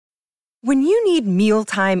When you need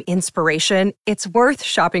mealtime inspiration, it's worth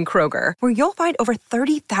shopping Kroger, where you'll find over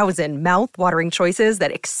 30,000 mouth-watering choices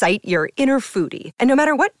that excite your inner foodie. And no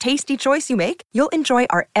matter what tasty choice you make, you'll enjoy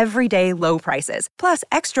our everyday low prices, plus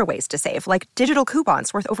extra ways to save, like digital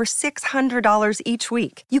coupons worth over $600 each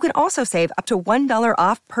week. You can also save up to $1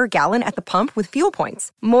 off per gallon at the pump with fuel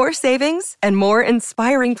points. More savings and more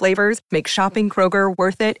inspiring flavors make shopping Kroger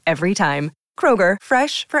worth it every time. Kroger,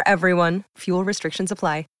 fresh for everyone. Fuel restrictions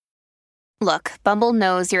apply. Look, Bumble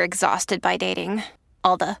knows you're exhausted by dating.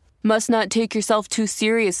 All the, must not take yourself too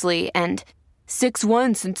seriously, and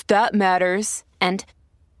 6'1" since that matters, and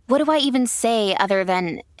what do I even say other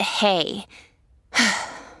than, hey?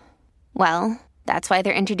 Well, that's why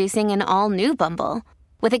they're introducing an all-new Bumble,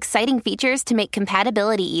 with exciting features to make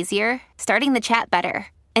compatibility easier, starting the chat better,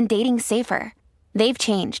 and dating safer. They've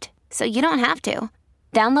changed, so you don't have to.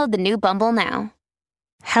 Download the new Bumble now.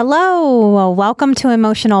 Hello, welcome to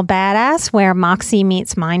Emotional Badass, where Moxie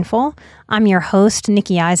meets Mindful. I'm your host,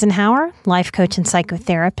 Nikki Eisenhower, life coach and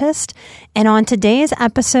psychotherapist. And on today's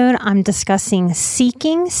episode, I'm discussing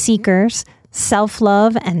seeking seekers,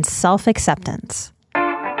 self-love, and self-acceptance.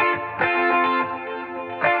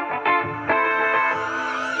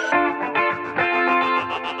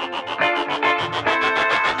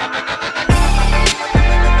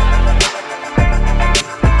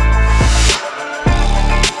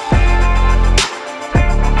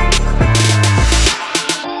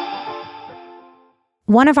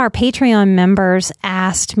 One of our Patreon members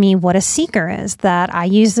asked me what a seeker is, that I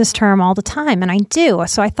use this term all the time, and I do.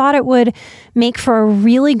 So I thought it would make for a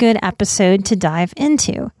really good episode to dive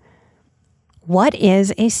into. What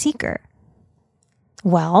is a seeker?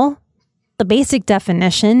 Well, the basic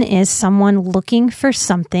definition is someone looking for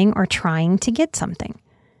something or trying to get something.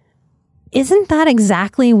 Isn't that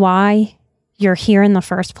exactly why you're here in the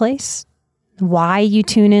first place? Why you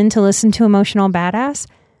tune in to listen to Emotional Badass?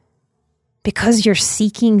 Because you're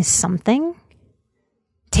seeking something?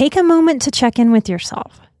 Take a moment to check in with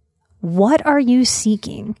yourself. What are you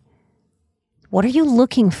seeking? What are you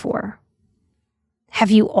looking for? Have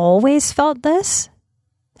you always felt this?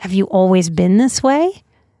 Have you always been this way?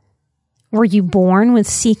 Were you born with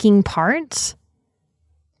seeking parts?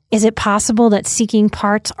 Is it possible that seeking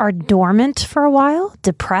parts are dormant for a while,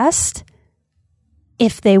 depressed?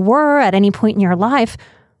 If they were at any point in your life,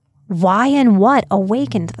 why and what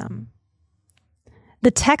awakened them? The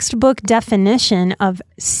textbook definition of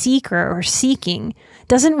seeker or seeking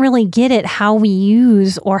doesn't really get at how we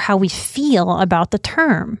use or how we feel about the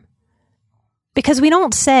term. Because we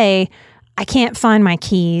don't say, I can't find my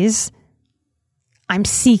keys, I'm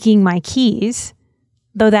seeking my keys,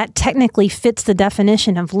 though that technically fits the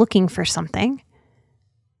definition of looking for something.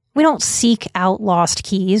 We don't seek out lost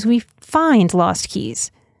keys, we find lost keys.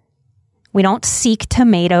 We don't seek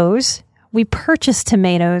tomatoes. We purchase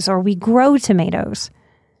tomatoes or we grow tomatoes.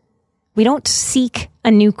 We don't seek a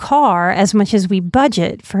new car as much as we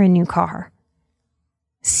budget for a new car.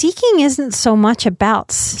 Seeking isn't so much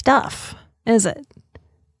about stuff, is it?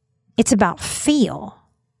 It's about feel.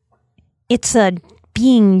 It's a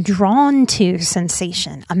being drawn to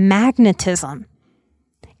sensation, a magnetism,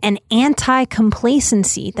 an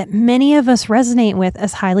anti-complacency that many of us resonate with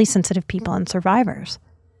as highly sensitive people and survivors.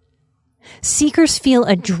 Seekers feel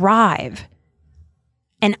a drive,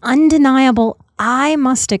 an undeniable, I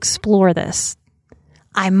must explore this.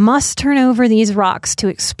 I must turn over these rocks to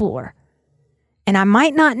explore. And I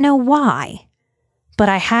might not know why, but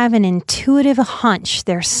I have an intuitive hunch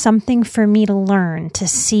there's something for me to learn, to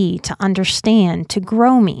see, to understand, to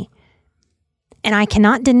grow me. And I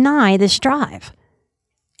cannot deny this drive.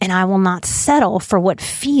 And I will not settle for what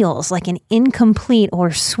feels like an incomplete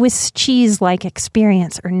or Swiss cheese-like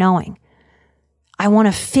experience or knowing. I want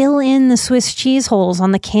to fill in the Swiss cheese holes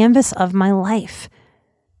on the canvas of my life.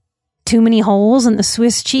 Too many holes in the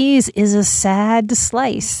Swiss cheese is a sad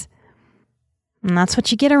slice. And that's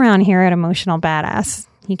what you get around here at Emotional Badass.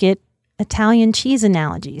 You get Italian cheese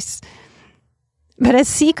analogies. But as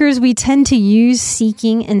seekers, we tend to use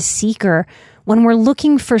seeking and seeker when we're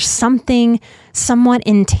looking for something somewhat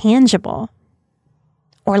intangible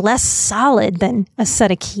or less solid than a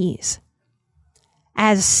set of keys.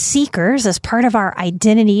 As seekers, as part of our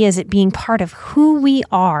identity, as it being part of who we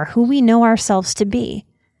are, who we know ourselves to be,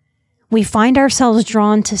 we find ourselves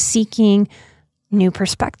drawn to seeking new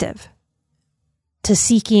perspective, to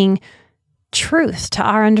seeking truth to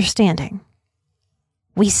our understanding.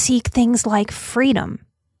 We seek things like freedom,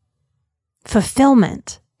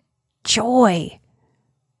 fulfillment, joy.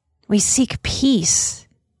 We seek peace.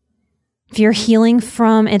 If you're healing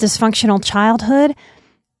from a dysfunctional childhood,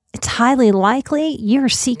 it's highly likely you're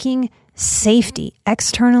seeking safety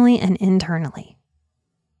externally and internally.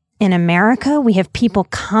 In America, we have people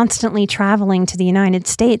constantly traveling to the United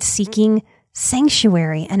States seeking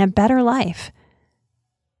sanctuary and a better life.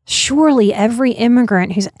 Surely every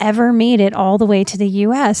immigrant who's ever made it all the way to the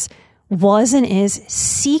U.S. was and is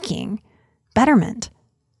seeking betterment.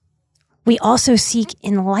 We also seek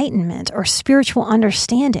enlightenment or spiritual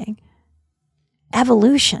understanding,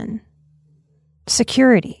 evolution,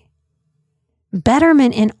 security,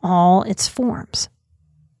 betterment in all its forms.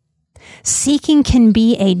 Seeking can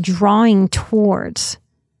be a drawing towards,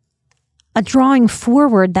 a drawing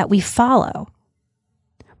forward that we follow.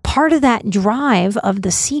 Part of that drive of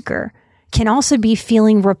the seeker can also be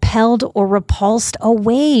feeling repelled or repulsed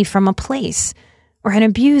away from a place or an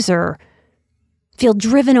abuser, feel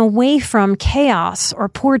driven away from chaos or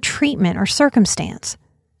poor treatment or circumstance,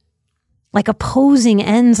 like opposing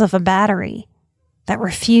ends of a battery that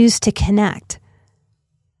refuse to connect.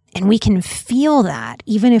 And we can feel that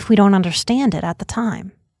even if we don't understand it at the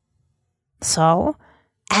time. So,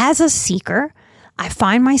 as a seeker, I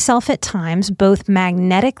find myself at times both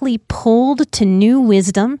magnetically pulled to new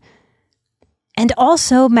wisdom and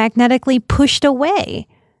also magnetically pushed away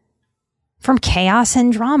from chaos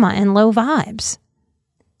and drama and low vibes.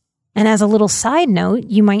 And as a little side note,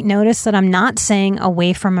 you might notice that I'm not saying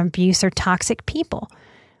away from abuse or toxic people.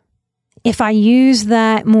 If I use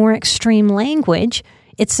that more extreme language,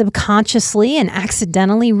 it subconsciously and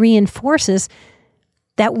accidentally reinforces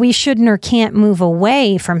that we shouldn't or can't move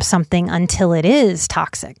away from something until it is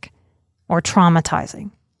toxic or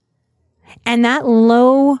traumatizing. And that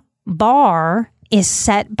low bar is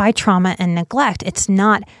set by trauma and neglect. It's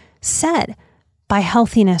not set by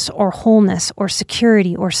healthiness or wholeness or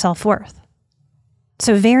security or self-worth.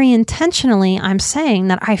 So very intentionally, I'm saying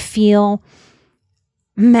that I feel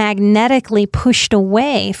magnetically pushed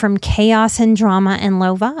away from chaos and drama and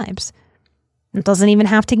low vibes. It doesn't even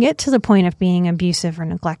have to get to the point of being abusive or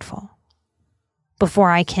neglectful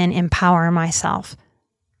before I can empower myself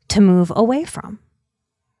to move away from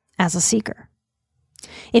as a seeker.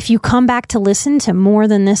 If you come back to listen to more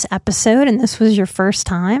than this episode and this was your first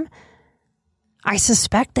time, I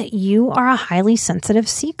suspect that you are a highly sensitive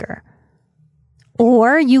seeker.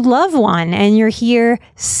 Or you love one and you're here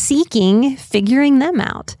seeking, figuring them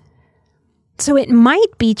out. So it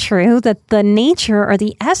might be true that the nature or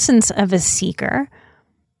the essence of a seeker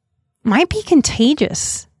might be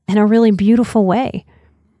contagious in a really beautiful way.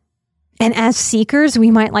 And as seekers,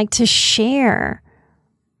 we might like to share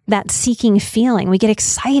that seeking feeling. We get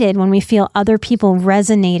excited when we feel other people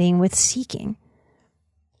resonating with seeking.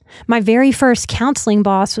 My very first counseling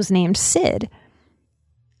boss was named Sid.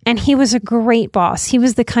 And he was a great boss. He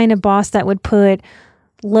was the kind of boss that would put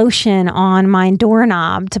lotion on my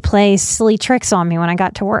doorknob to play silly tricks on me when I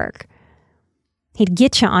got to work. He'd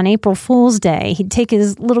get you on April Fool's Day. He'd take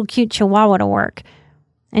his little cute chihuahua to work.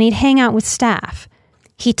 And he'd hang out with staff.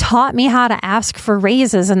 He taught me how to ask for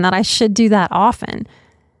raises and that I should do that often.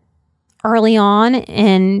 Early on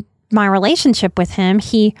in my relationship with him,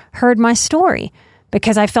 he heard my story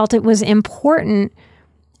because I felt it was important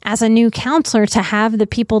as a new counselor to have the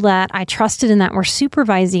people that I trusted and that were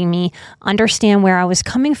supervising me understand where I was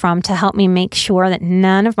coming from to help me make sure that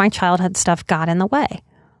none of my childhood stuff got in the way.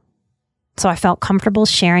 So I felt comfortable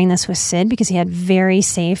sharing this with Sid because he had very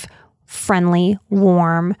safe, friendly,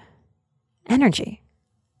 warm energy.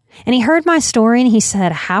 And he heard my story and he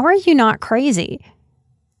said, "How are you not crazy?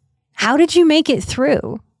 How did you make it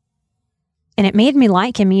through?" And it made me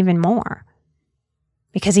like him even more.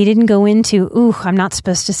 Because he didn't go into, I'm not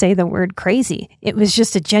supposed to say the word crazy. It was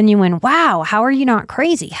just a genuine, wow, how are you not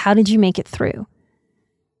crazy? How did you make it through?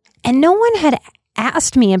 And no one had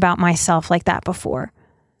asked me about myself like that before.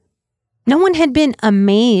 No one had been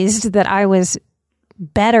amazed that I was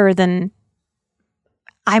better than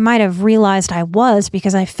I might have realized I was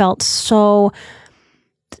because I felt so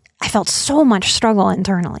much struggle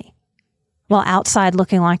internally while outside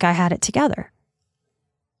looking like I had it together.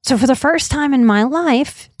 So for the first time in my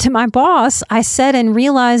life, to my boss, I said and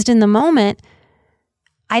realized in the moment,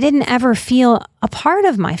 I didn't ever feel a part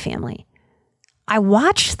of my family. I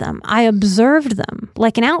watched them. I observed them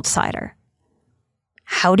like an outsider.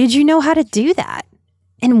 How did you know how to do that?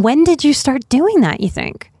 And when did you start doing that, you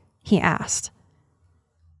think? He asked.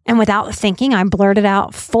 And without thinking, I blurted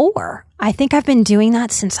out 4. I think I've been doing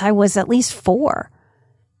that since I was at least 4.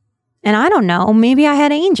 And I don't know, maybe I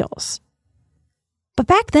had angels. But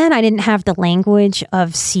back then, I didn't have the language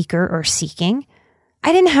of seeker or seeking.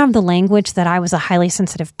 I didn't have the language that I was a highly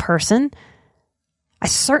sensitive person. I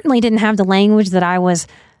certainly didn't have the language that I was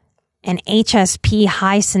an HSP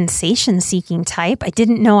high sensation seeking type. I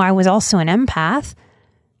didn't know I was also an empath.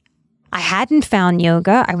 I hadn't found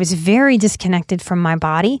yoga. I was very disconnected from my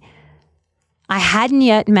body. I hadn't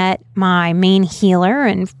yet met my main healer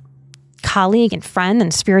and colleague and friend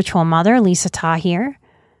and spiritual mother, Lisa Tahir.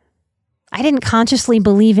 I didn't consciously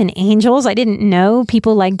believe in angels. I didn't know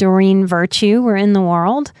people like Doreen Virtue were in the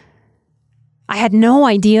world. I had no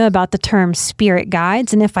idea about the term spirit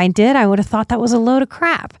guides, and if I did, I would have thought that was a load of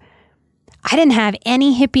crap. I didn't have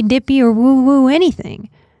any hippy-dippy or woo-woo anything.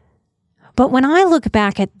 But when I look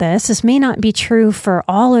back at this may not be true for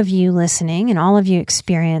all of you listening and all of you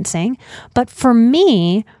experiencing, but for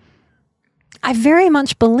me, I very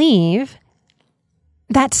much believe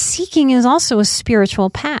that seeking is also a spiritual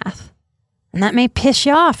path. And that may piss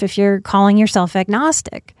you off if you're calling yourself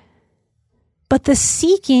agnostic. But the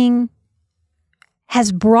seeking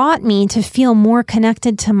has brought me to feel more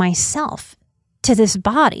connected to myself, to this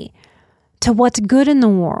body, to what's good in the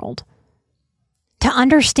world, to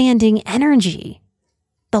understanding energy,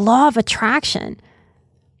 the law of attraction,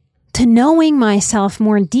 to knowing myself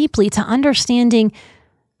more deeply, to understanding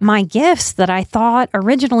my gifts that I thought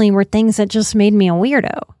originally were things that just made me a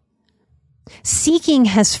weirdo. Seeking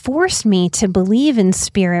has forced me to believe in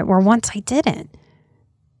spirit where once I didn't.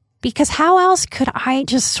 Because how else could I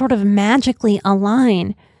just sort of magically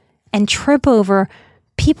align and trip over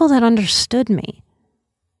people that understood me?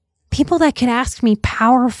 People that could ask me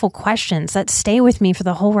powerful questions that stay with me for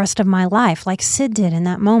the whole rest of my life, like Sid did in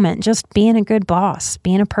that moment, just being a good boss,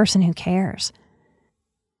 being a person who cares.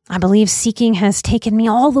 I believe seeking has taken me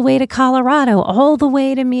all the way to Colorado, all the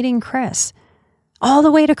way to meeting Chris, all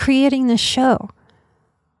the way to creating this show.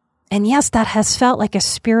 And yes, that has felt like a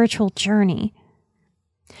spiritual journey.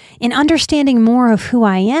 In understanding more of who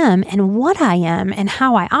I am and what I am and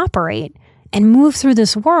how I operate and move through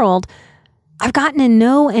this world, I've gotten to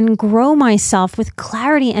know and grow myself with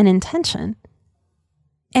clarity and intention,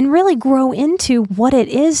 and really grow into what it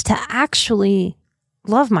is to actually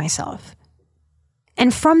love myself.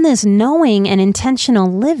 And from this knowing and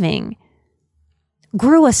intentional living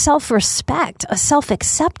grew a self-respect, a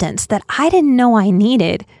self-acceptance that I didn't know I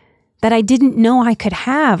needed, that I didn't know I could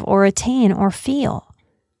have or attain or feel.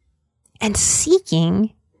 And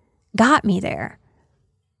seeking got me there.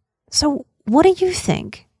 So what do you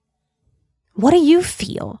think? What do you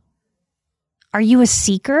feel? Are you a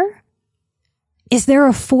seeker? Is there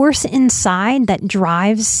a force inside that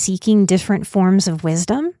drives seeking different forms of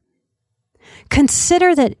wisdom?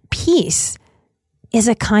 Consider that peace is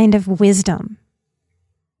a kind of wisdom.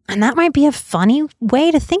 And that might be a funny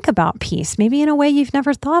way to think about peace, maybe in a way you've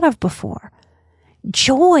never thought of before.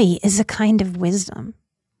 Joy is a kind of wisdom.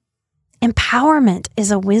 Empowerment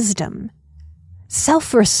is a wisdom.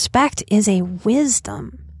 Self-respect is a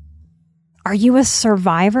wisdom. Are you a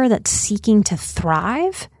survivor that's seeking to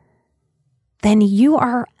thrive? Then you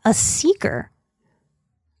are a seeker.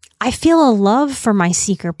 I feel a love for my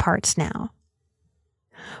seeker parts now.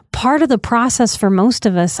 Part of the process for most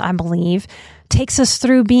of us, I believe, takes us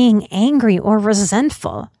through being angry or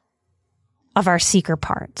resentful of our seeker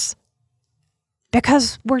parts.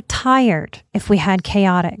 Because we're tired if we had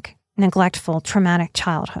chaotic, neglectful, traumatic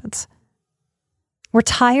childhoods. We're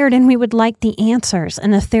tired and we would like the answers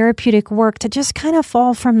and the therapeutic work to just kind of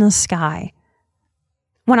fall from the sky.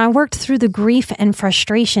 When I worked through the grief and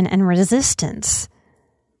frustration and resistance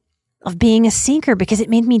of being a seeker, because it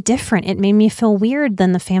made me different, it made me feel weird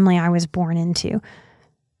than the family I was born into,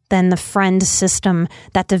 than the friend system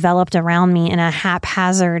that developed around me in a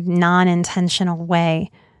haphazard, non-intentional way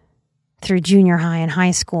through junior high and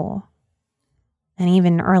high school, and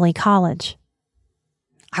even early college.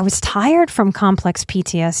 I was tired from complex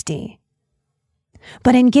PTSD.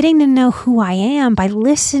 But in getting to know who I am by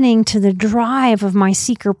listening to the drive of my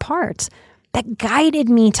seeker parts that guided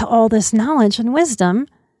me to all this knowledge and wisdom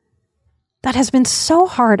that has been so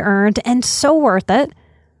hard-earned and so worth it,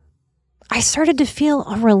 I started to feel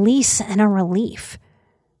a release and a relief.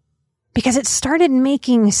 Because it started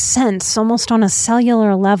making sense almost on a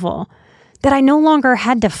cellular level that I no longer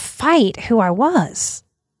had to fight who I was.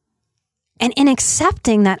 And in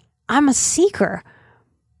accepting that I'm a seeker,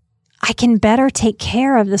 I can better take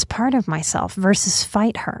care of this part of myself versus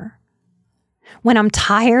fight her. When I'm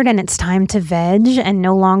tired and it's time to veg and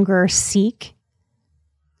no longer seek,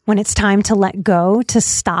 when it's time to let go, to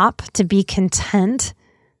stop, to be content,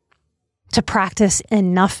 to practice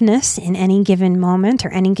enoughness in any given moment or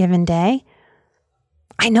any given day,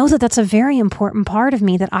 I know that that's a very important part of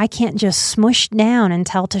me that I can't just smush down and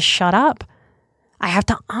tell to shut up. I have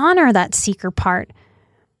to honor that seeker part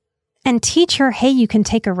and teach her, hey, you can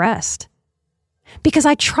take a rest. Because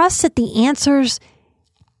I trust that the answers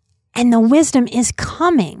and the wisdom is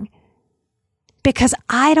coming because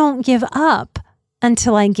I don't give up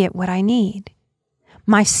until I get what I need.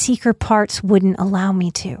 My seeker parts wouldn't allow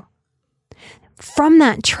me to. From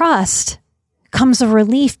that trust comes a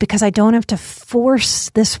relief because I don't have to force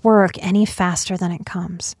this work any faster than it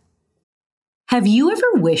comes. Have you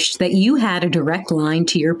ever wished that you had a direct line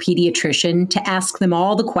to your pediatrician to ask them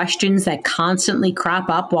all the questions that constantly crop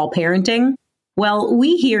up while parenting? Well,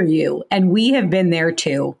 we hear you, and we have been there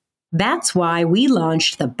too. That's why we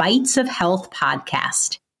launched the Bites of Health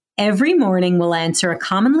podcast. Every morning, we'll answer a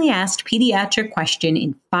commonly asked pediatric question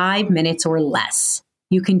in 5 minutes or less.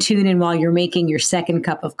 You can tune in while you're making your second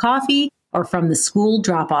cup of coffee or from the school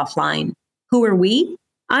drop-off line. Who are we?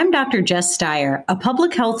 I'm Dr. Jess Steyer, a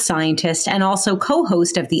public health scientist and also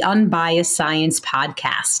co-host of the Unbiased Science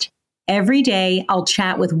podcast. Every day, I'll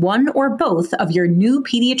chat with one or both of your new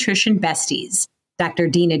pediatrician besties, Dr.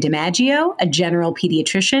 Dina DiMaggio, a general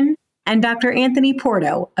pediatrician, and Dr. Anthony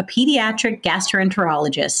Porto, a pediatric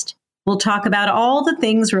gastroenterologist. We'll talk about all the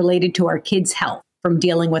things related to our kids' health, from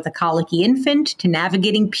dealing with a colicky infant to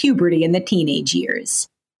navigating puberty in the teenage years.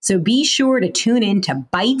 So be sure to tune in to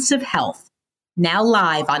Bites of Health, now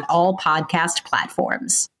live on all podcast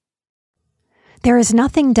platforms. There is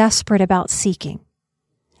nothing desperate about seeking.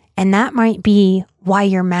 And that might be why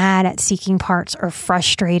you're mad at seeking parts or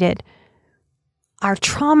frustrated. Our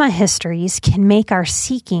trauma histories can make our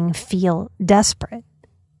seeking feel desperate.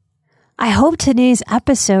 I hope today's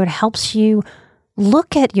episode helps you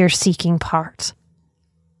look at your seeking parts,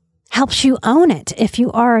 helps you own it if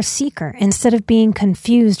you are a seeker instead of being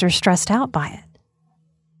confused or stressed out by it.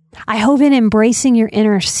 I hope in embracing your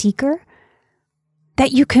inner seeker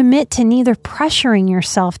that you commit to neither pressuring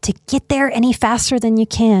yourself to get there any faster than you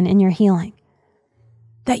can in your healing,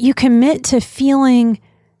 that you commit to feeling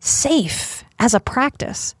safe as a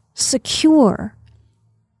practice, secure,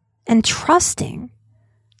 and trusting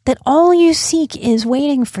that all you seek is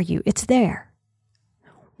waiting for you. It's there.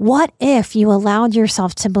 What if you allowed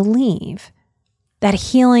yourself to believe that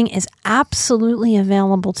healing is absolutely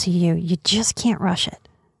available to you? You just can't rush it.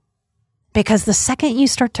 Because the second you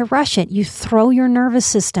start to rush it, you throw your nervous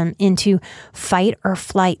system into fight or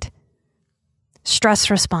flight, stress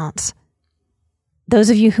response. Those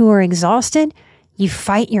of you who are exhausted, you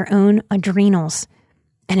fight your own adrenals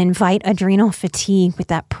and invite adrenal fatigue with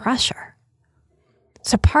that pressure.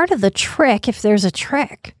 So part of the trick, if there's a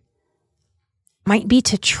trick, might be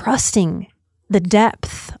to trusting the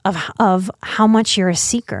depth of how much you're a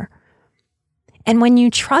seeker. And when you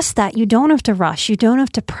trust that, you don't have to rush, you don't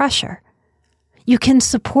have to pressure. You can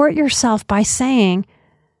support yourself by saying,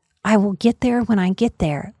 I will get there when I get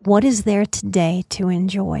there. What is there today to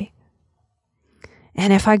enjoy?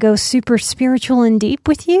 And if I go super spiritual and deep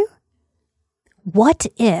with you, what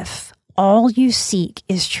if all you seek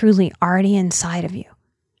is truly already inside of you?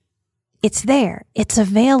 It's there. It's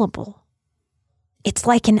available. It's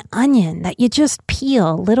like an onion that you just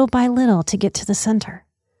peel little by little to get to the center.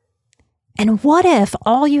 And what if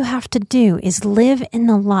all you have to do is live in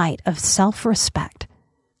the light of self-respect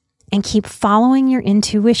and keep following your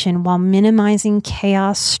intuition while minimizing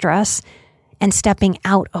chaos, stress, and stepping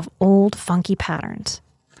out of old funky patterns?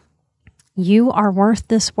 You are worth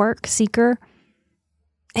this work, seeker,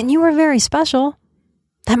 and you are very special.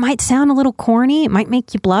 That might sound a little corny. It might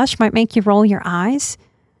make you blush, might make you roll your eyes.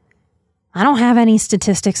 I don't have any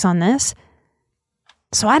statistics on this,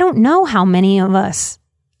 so I don't know how many of us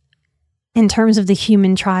in terms of the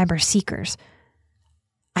human tribe are seekers.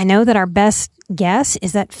 I know that our best guess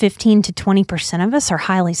is that 15 to 20% of us are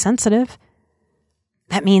highly sensitive.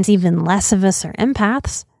 That means even less of us are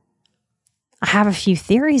empaths. I have a few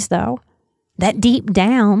theories, though, that deep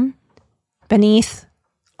down, beneath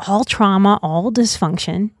all trauma, all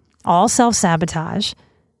dysfunction, all self-sabotage,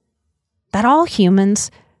 that all humans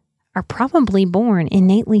are probably born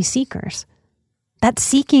innately seekers. That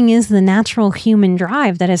seeking is the natural human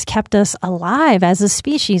drive that has kept us alive as a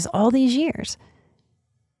species all these years.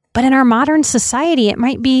 But in our modern society, it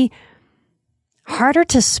might be harder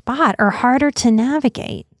to spot or harder to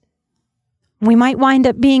navigate. We might wind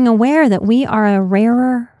up being aware that we are a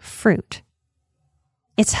rarer fruit.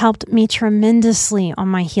 It's helped me tremendously on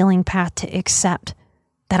my healing path to accept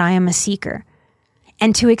that I am a seeker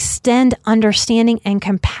and to extend understanding and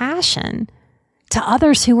compassion to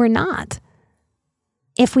others who are not.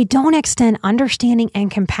 If we don't extend understanding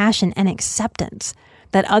and compassion and acceptance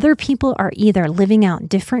that other people are either living out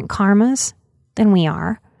different karmas than we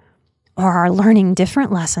are, or are learning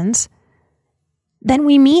different lessons, then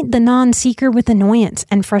we meet the non-seeker with annoyance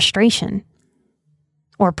and frustration,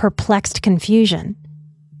 or perplexed confusion.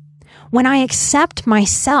 When I accept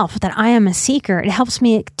myself that I am a seeker, it helps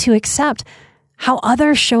me to accept how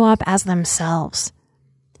others show up as themselves,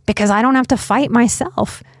 because I don't have to fight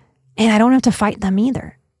myself and I don't have to fight them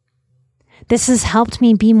either. This has helped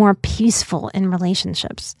me be more peaceful in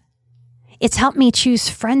relationships. It's helped me choose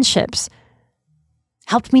friendships,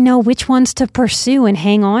 helped me know which ones to pursue and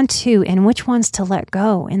hang on to and which ones to let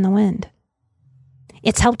go in the wind.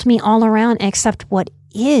 It's helped me all around accept what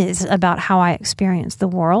is about how I experience the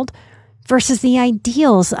world versus the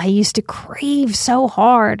ideals I used to crave so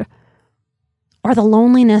hard, or the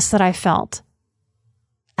loneliness that I felt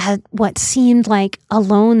at what seemed like a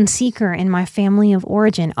lone seeker in my family of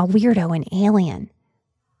origin, a weirdo, an alien.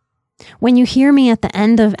 When you hear me at the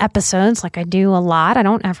end of episodes, like I do a lot, I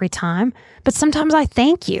don't every time, but sometimes I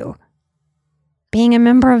thank you, being a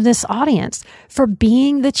member of this audience, for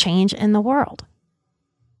being the change in the world.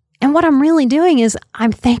 And what I'm really doing is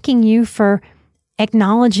I'm thanking you for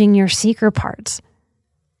acknowledging your seeker parts,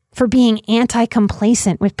 for being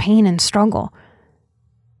anti-complacent with pain and struggle.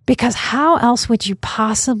 Because how else would you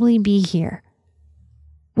possibly be here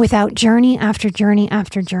without journey after journey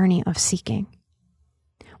after journey of seeking?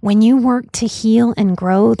 When you work to heal and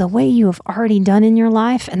grow the way you have already done in your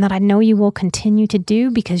life, and that I know you will continue to do,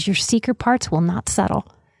 because your seeker parts will not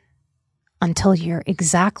settle until you're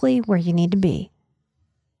exactly where you need to be.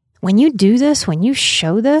 When you do this, when you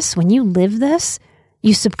show this, when you live this,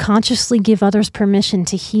 you subconsciously give others permission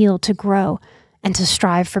to heal, to grow, and to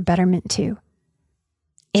strive for betterment too.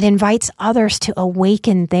 It invites others to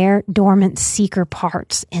awaken their dormant seeker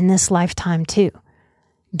parts in this lifetime too.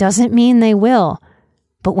 Doesn't mean they will,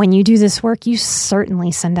 but when you do this work, you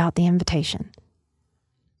certainly send out the invitation.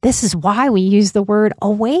 This is why we use the word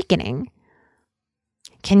awakening.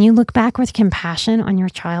 Can you look back with compassion on your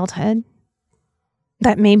childhood?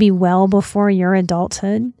 That maybe well before your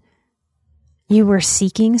adulthood, you were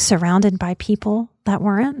seeking, surrounded by people that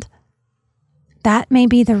weren't? That may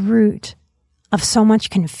be the root of so much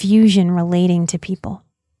confusion relating to people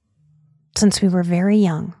since we were very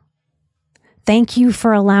young. Thank you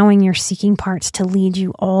for allowing your seeking parts to lead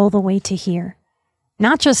you all the way to here,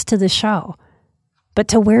 not just to the show, but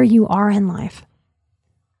to where you are in life.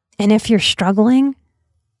 And if you're struggling,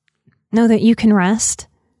 know that you can rest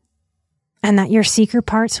and that your seeker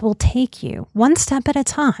parts will take you one step at a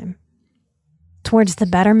time towards the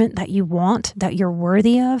betterment that you want, that you're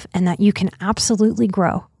worthy of, and that you can absolutely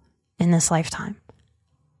grow in this lifetime.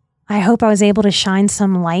 I hope I was able to shine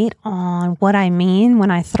some light on what I mean when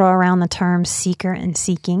I throw around the terms seeker and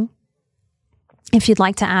seeking. If you'd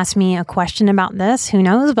like to ask me a question about this, who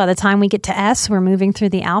knows, by the time we get to S, we're moving through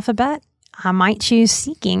the alphabet, I might choose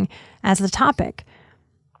seeking as the topic.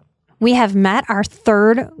 We have met our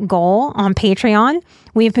third goal on Patreon.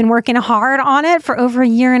 We've been working hard on it for over a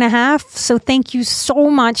year and a half. So thank you so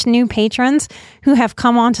much, new patrons who have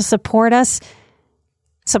come on to support us,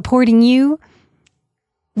 supporting you.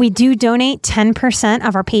 We do donate 10%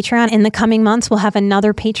 of our Patreon. In the coming months, we'll have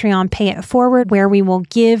another Patreon Pay It Forward where we will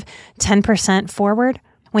give 10% forward.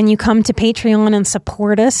 When you come to Patreon and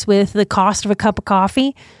support us with the cost of a cup of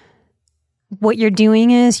coffee, what you're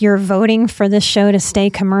doing is you're voting for this show to stay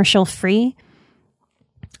commercial free.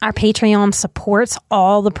 Our Patreon supports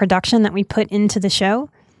all the production that we put into the show.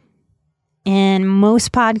 And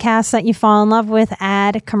most podcasts that you fall in love with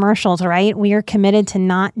add commercials, right? We are committed to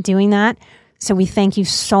not doing that. So we thank you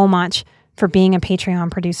so much for being a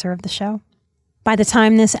Patreon producer of the show. By the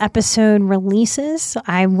time this episode releases,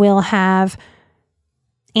 I will have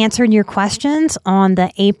answered your questions on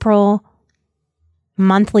the April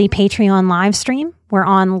monthly Patreon live stream. We're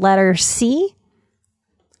on letter C.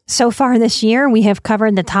 So far this year, we have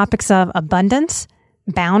covered the topics of abundance,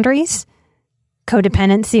 boundaries.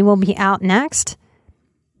 Codependency will be out next.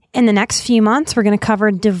 In the next few months, we're going to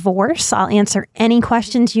cover divorce. I'll answer any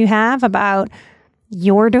questions you have about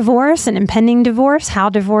your divorce and impending divorce, how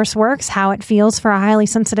divorce works, how it feels for a highly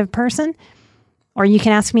sensitive person. Or you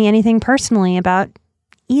can ask me anything personally about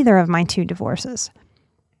either of my two divorces.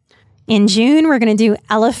 In June, we're going to do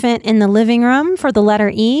elephant in the living room for the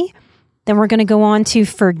letter E. Then we're going to go on to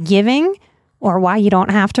forgiving, or why you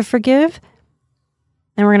don't have to forgive.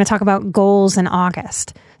 And we're going to talk about goals in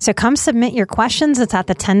August. So come submit your questions. It's at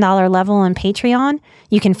the $10 level on Patreon.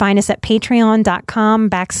 You can find us at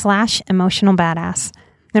patreon.com/emotionalbadass.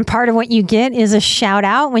 And part of what you get is a shout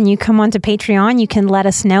out when you come onto Patreon. You can let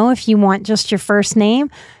us know if you want just your first name,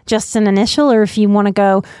 just an initial, or if you want to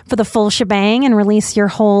go for the full shebang and release your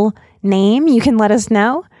whole name, you can let us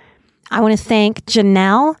know. I want to thank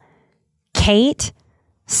Janelle, Kate,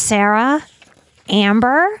 Sarah,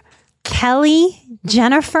 Amber, Kelly,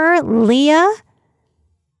 Jennifer, Leah,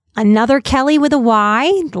 another Kelly with a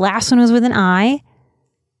Y. The last one was with an I.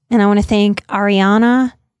 And I want to thank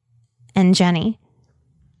Ariana and Jenny.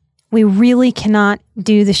 We really cannot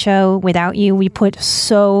do the show without you. We put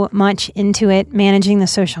so much into it, managing the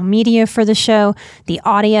social media for the show, the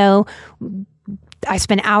audio. I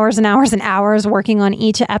spend hours and hours and hours working on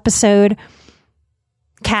each episode.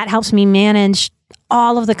 Kat helps me manage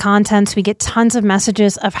all of the contents. We get tons of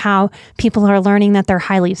messages of how people are learning that they're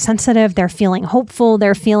highly sensitive, they're feeling hopeful,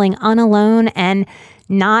 they're feeling unalone and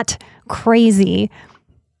not crazy.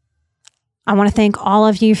 I want to thank all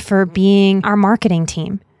of you for being our marketing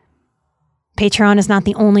team. Patreon is not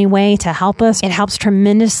the only way to help us. It helps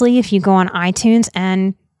tremendously if you go on iTunes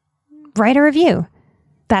and write a review.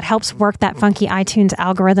 That helps work that funky iTunes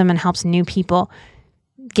algorithm and helps new people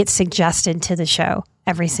get suggested to the show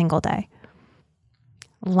every single day.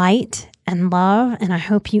 Light and love, and I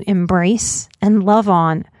hope you embrace and love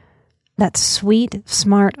on that sweet,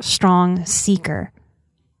 smart, strong seeker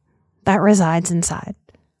that resides inside.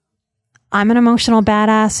 I'm an emotional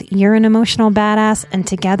badass, you're an emotional badass, and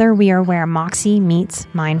together we are where Moxie meets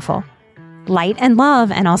mindful. Light and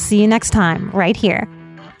love, and I'll see you next time right here.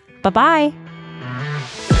 Bye-bye.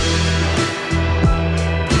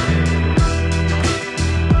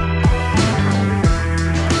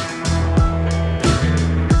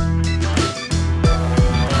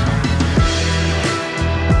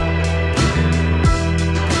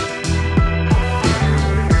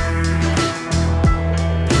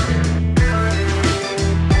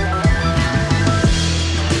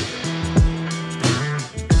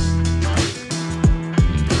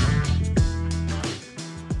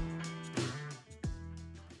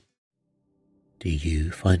 Do you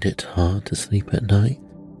find it hard to sleep at night?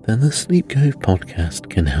 Then the Sleep Cove podcast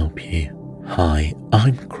can help you. Hi,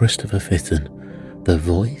 I'm Christopher Fitton, the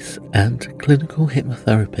voice and clinical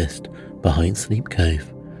hypnotherapist behind Sleep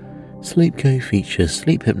Cove. Sleep Cove features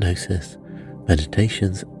sleep hypnosis,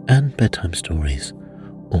 meditations, and bedtime stories,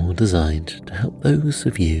 all designed to help those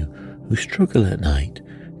of you who struggle at night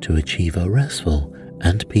to achieve a restful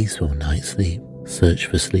and peaceful night's sleep. Search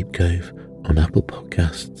for Sleep Cove on Apple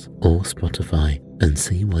Podcasts or Spotify and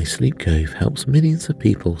see why Sleep Cove helps millions of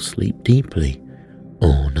people sleep deeply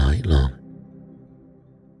all night long.